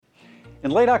In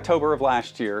late October of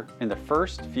last year, in the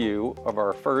first few of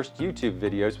our first YouTube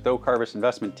videos with Oak Harvest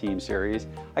Investment Team series,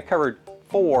 I covered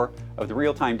 4 of the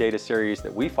real-time data series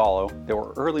that we follow that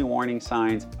were early warning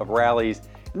signs of rallies,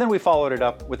 and then we followed it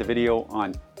up with a video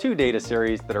on 2 data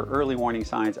series that are early warning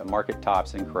signs of market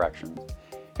tops and corrections.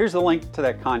 Here's the link to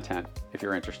that content if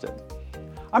you're interested.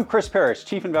 I'm Chris Parrish,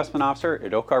 Chief Investment Officer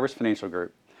at Oak Harvest Financial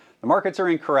Group. The markets are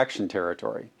in correction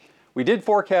territory. We did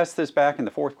forecast this back in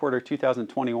the fourth quarter of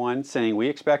 2021, saying we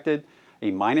expected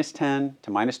a -10% to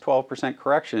 -12%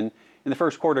 correction in the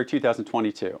first quarter of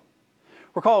 2022.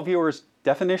 Recall, viewers,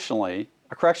 definitionally,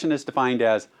 a correction is defined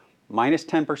as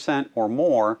 -10% or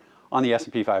more on the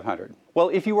S&P 500. Well,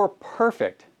 if you were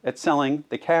perfect at selling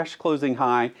the cash closing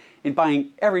high and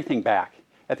buying everything back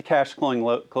at the cash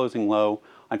closing low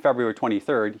on February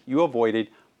 23rd, you avoided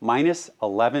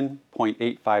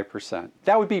 -11.85%.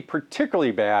 That would be particularly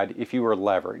bad if you were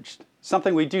leveraged,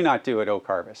 something we do not do at Oak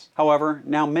Harvest. However,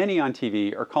 now many on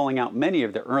TV are calling out many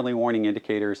of the early warning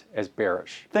indicators as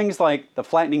bearish. Things like the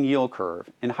flattening yield curve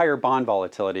and higher bond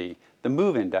volatility, the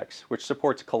MOVE index, which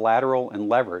supports collateral and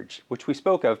leverage, which we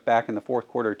spoke of back in the fourth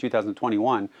quarter of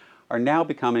 2021, are now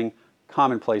becoming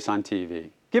commonplace on TV.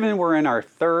 Given we're in our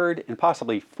 3rd and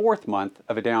possibly 4th month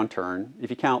of a downturn, if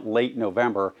you count late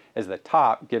November as the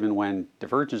top given when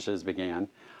divergences began,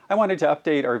 I wanted to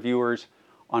update our viewers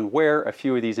on where a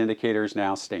few of these indicators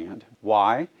now stand.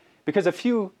 Why? Because a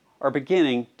few are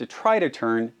beginning to try to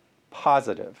turn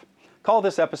positive. Call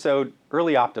this episode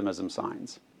Early Optimism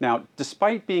Signs. Now,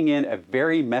 despite being in a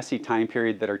very messy time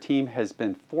period that our team has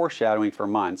been foreshadowing for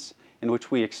months, in which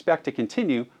we expect to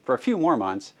continue for a few more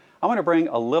months, I want to bring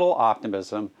a little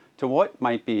optimism to what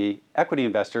might be equity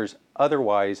investors'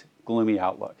 otherwise gloomy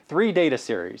outlook. 3 data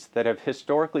series that have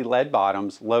historically led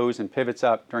bottoms, lows, and pivots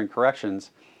up during corrections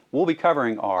we'll be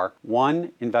covering are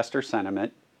 1. Investor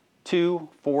sentiment, 2.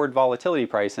 Forward volatility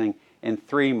pricing, and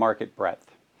 3. Market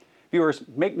breadth. Viewers,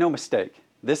 make no mistake,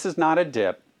 this is not a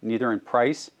dip, neither in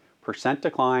price, percent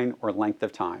decline, or length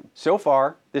of time. So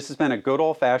far, this has been a good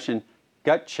old-fashioned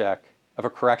gut check of a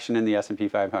correction in the S&P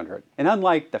 500. And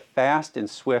unlike the fast and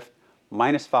swift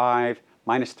 -5%,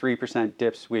 -3%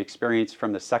 dips we experienced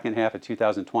from the second half of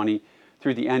 2020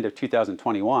 through the end of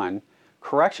 2021,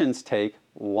 corrections take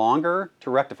longer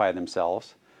to rectify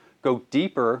themselves, go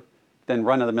deeper than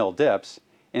run-of-the-mill dips,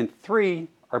 and 3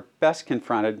 are best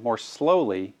confronted more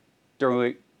slowly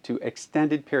due to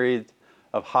extended periods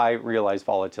of high realized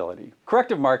volatility.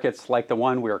 Corrective markets like the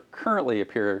one we currently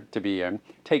appear to be in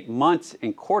take months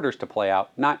and quarters to play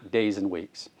out, not days and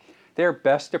weeks. They are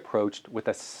best approached with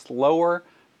a slower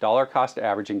dollar cost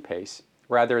averaging pace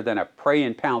rather than a pray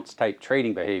and pounce type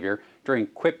trading behavior during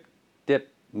quick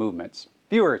dip movements.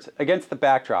 Viewers, against the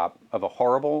backdrop of a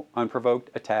horrible, unprovoked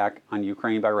attack on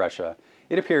Ukraine by Russia,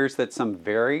 it appears that some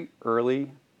very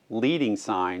early leading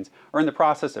signs are in the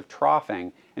process of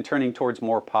troughing and turning towards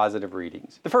more positive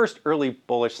readings. The first early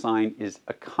bullish sign is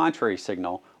a contrary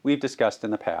signal we've discussed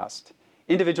in the past: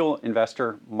 individual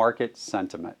investor market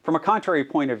sentiment. From a contrary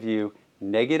point of view,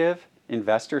 negative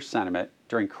investor sentiment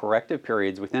during corrective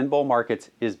periods within bull markets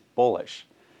is bullish.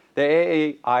 The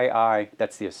AAII,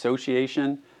 that's the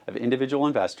Association of Individual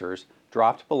Investors,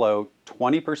 dropped below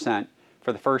 20%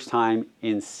 for the first time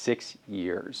in 6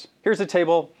 years. Here's a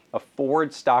table of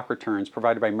forward stock returns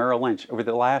provided by Merrill Lynch over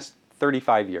the last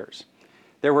 35 years.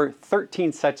 There were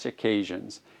 13 such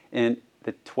occasions, and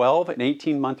the 12 and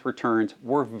 18-month returns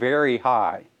were very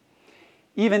high.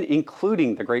 Even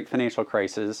including the great financial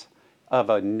crisis of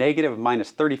a negative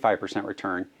 -35%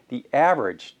 return, the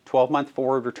average 12-month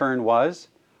forward return was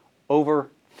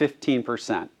over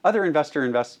 15%. Other investor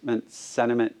investment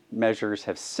sentiment measures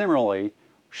have similarly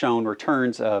shown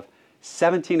returns of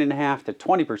 17.5% to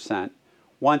 20%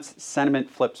 once sentiment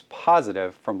flips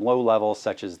positive from low levels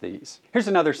such as these. Here's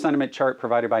another sentiment chart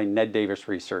provided by Ned Davis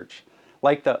Research,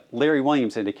 like the Larry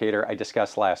Williams indicator I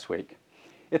discussed last week.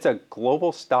 It's a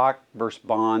global stock versus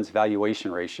bonds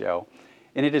valuation ratio,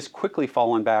 and it has quickly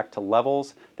fallen back to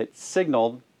levels that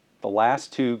signaled the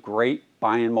last 2 great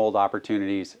buy and mold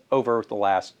opportunities over the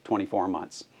last 24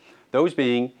 months. Those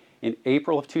being in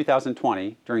April of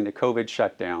 2020 during the COVID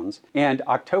shutdowns and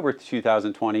October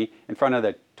 2020 in front of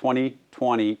the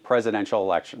 2020 presidential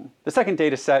election. The second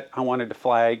data set I wanted to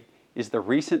flag is the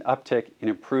recent uptick in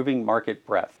improving market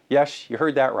breadth. Yes, you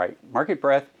heard that right. Market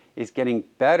breadth is getting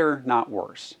better, not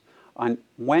worse. On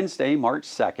Wednesday, March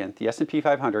 2nd, the S&P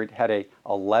 500 had a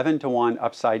 11-to-1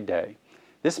 upside day.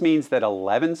 This means that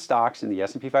 11 stocks in the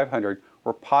S&P 500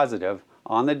 were positive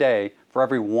on the day for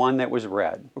every one that was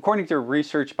red. According to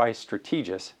research by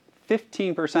Strategis,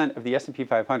 15% of the S&P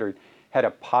 500 had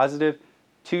a positive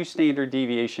 2 standard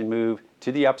deviation move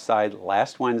to the upside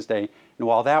last Wednesday, and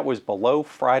while that was below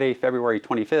Friday, February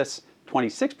 25th's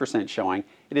 26% showing,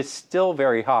 it is still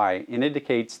very high and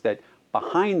indicates that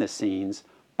behind the scenes,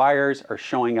 buyers are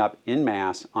showing up en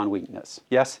masse on weakness.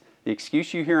 Yes, the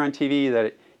excuse you hear on TV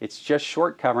that it's just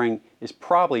short covering is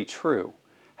probably true.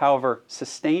 However,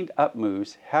 sustained up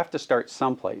moves have to start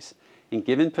someplace, and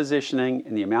given positioning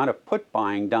and the amount of put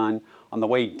buying done on the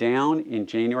way down in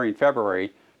January and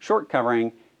February, short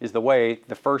covering is the way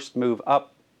the first move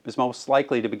up is most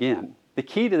likely to begin. The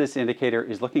key to this indicator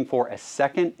is looking for a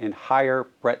second and higher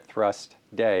breadth thrust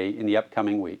day in the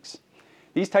upcoming weeks.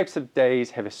 These types of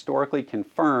days have historically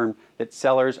confirmed that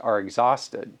sellers are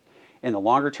exhausted and the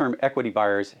longer-term equity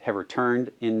buyers have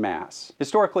returned en masse.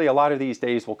 Historically, a lot of these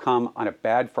days will come on a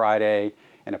bad Friday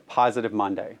and a positive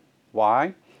Monday.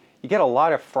 Why? You get a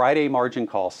lot of Friday margin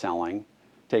call selling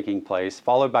taking place,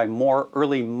 followed by more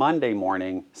early Monday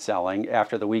morning selling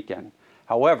after the weekend.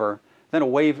 However, then a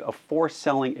wave of forced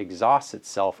selling exhausts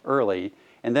itself early,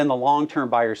 and then the long-term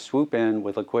buyers swoop in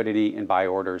with liquidity and buy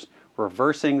orders,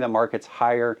 reversing the markets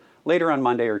higher later on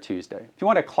Monday or Tuesday. If you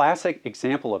want a classic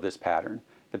example of this pattern,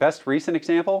 the best recent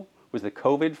example was the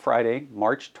COVID Friday,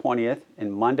 March 20th,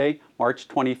 and Monday, March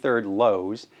 23rd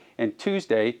lows, and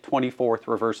Tuesday, 24th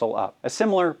reversal up. A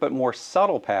similar but more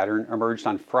subtle pattern emerged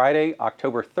on Friday,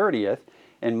 October 30th,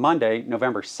 and Monday,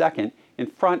 November 2nd, in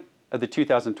front of the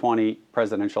 2020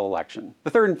 presidential election. The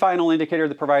third and final indicator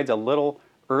that provides a little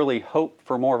early hope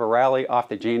for more of a rally off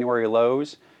the January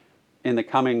lows in the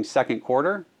coming second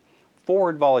quarter,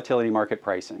 forward volatility market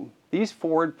pricing. These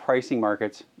forward pricing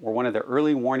markets were one of the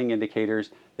early warning indicators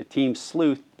that teams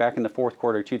sleuthed back in the fourth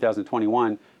quarter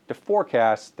 2021 to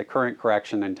forecast the current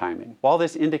correction and timing. While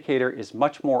this indicator is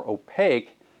much more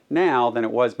opaque now than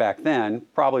it was back then,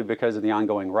 probably because of the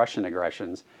ongoing Russian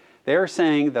aggressions, they are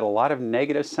saying that a lot of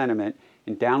negative sentiment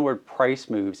and downward price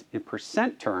moves in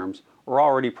percent terms were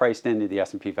already priced into the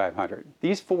S&P 500.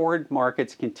 These forward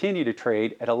markets continue to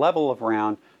trade at a level of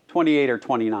around 28 or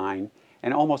 29,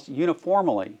 and almost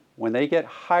uniformly, when they get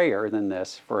higher than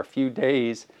this for a few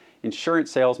days,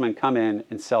 insurance salesmen come in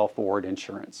and sell forward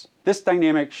insurance. This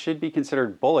dynamic should be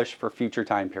considered bullish for future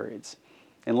time periods.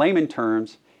 In layman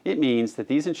terms, it means that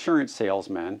these insurance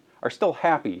salesmen are still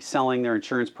happy selling their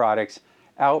insurance products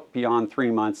out beyond 3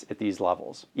 months at these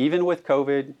levels. Even with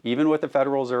COVID, even with the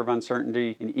Federal Reserve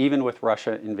uncertainty, and even with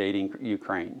Russia invading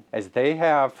Ukraine. As they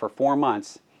have for 4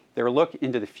 months, their look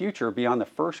into the future beyond the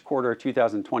first quarter of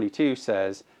 2022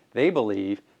 says they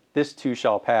believe this too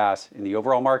shall pass in the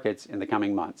overall markets in the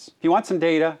coming months. If you want some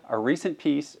data, a recent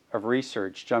piece of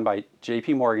research done by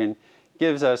JP Morgan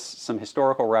gives us some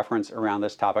historical reference around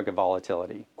this topic of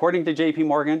volatility. According to JP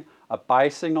Morgan, a buy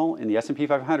signal in the S&P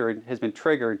 500 has been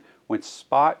triggered when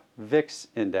spot VIX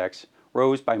index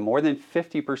rose by more than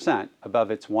 50%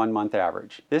 above its 1-month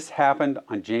average. This happened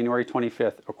on January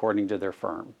 25th, according to their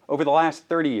firm. Over the last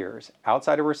 30 years,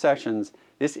 outside of recessions,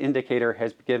 this indicator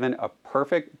has given a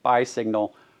perfect buy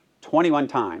signal 21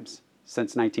 times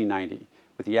since 1990,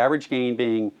 with the average gain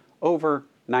being over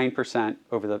 9%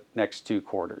 over the next 2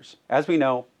 quarters. As we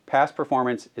know, past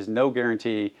performance is no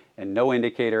guarantee and no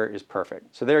indicator is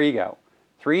perfect. So there you go.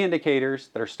 3 indicators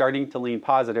that are starting to lean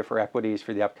positive for equities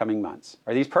for the upcoming months.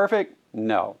 Are these perfect?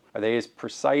 No. Are they as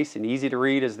precise and easy to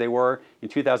read as they were in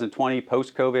 2020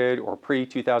 post-COVID or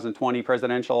pre-2020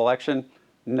 presidential election?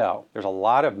 No. There's a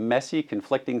lot of messy,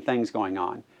 conflicting things going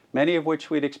on, many of which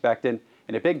we'd expected,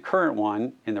 and a big current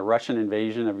one in the Russian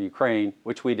invasion of Ukraine,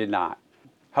 which we did not.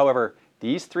 However,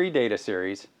 these 3 data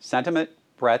series, sentiment,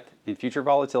 breadth, and future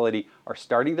volatility, are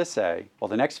starting to say, well,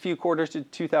 the next few quarters of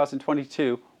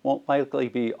 2022 won't likely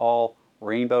be all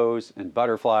rainbows and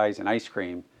butterflies and ice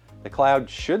cream. The cloud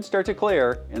should start to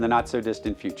clear in the not so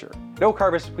distant future. At Oak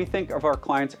Harvest, we think of our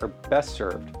clients are best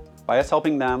served by us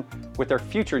helping them with their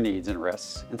future needs and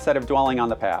risks instead of dwelling on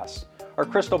the past. Our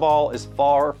crystal ball is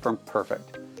far from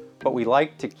perfect, but we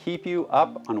like to keep you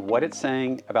up on what it's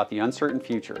saying about the uncertain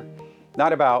future,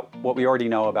 not about what we already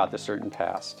know about the certain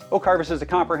past. Oak Harvest is a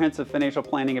comprehensive financial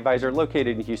planning advisor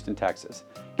located in Houston, Texas.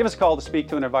 Give us a call to speak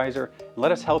to an advisor and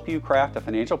let us help you craft a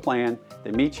financial plan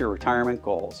that meets your retirement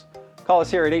goals. Call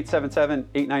us here at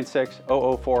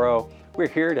 877-896-0040. We're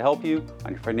here to help you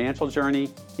on your financial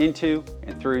journey into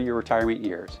and through your retirement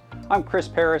years. I'm Chris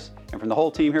Paris, and from the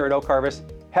whole team here at Oak Harvest,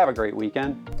 have a great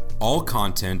weekend. All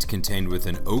content contained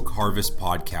within Oak Harvest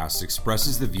podcast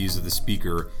expresses the views of the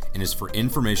speaker and is for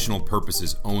informational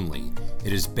purposes only.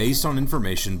 It is based on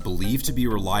information believed to be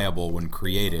reliable when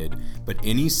created, but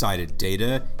any cited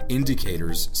data,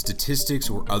 indicators, statistics,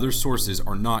 or other sources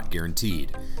are not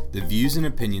guaranteed. The views and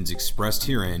opinions expressed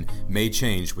herein may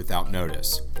change without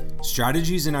notice.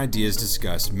 Strategies and ideas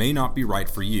discussed may not be right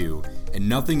for you, and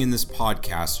nothing in this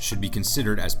podcast should be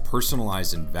considered as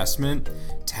personalized investment,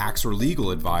 tax or legal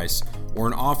advice, or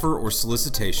an offer or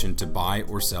solicitation to buy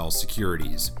or sell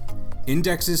securities.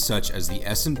 Indexes such as the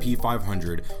S&P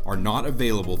 500 are not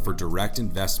available for direct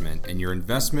investment, and your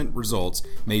investment results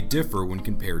may differ when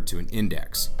compared to an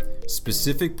index.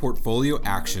 Specific portfolio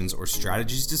actions or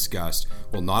strategies discussed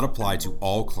will not apply to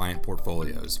all client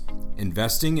portfolios.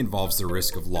 Investing involves the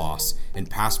risk of loss, and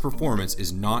past performance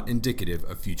is not indicative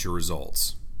of future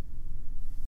results.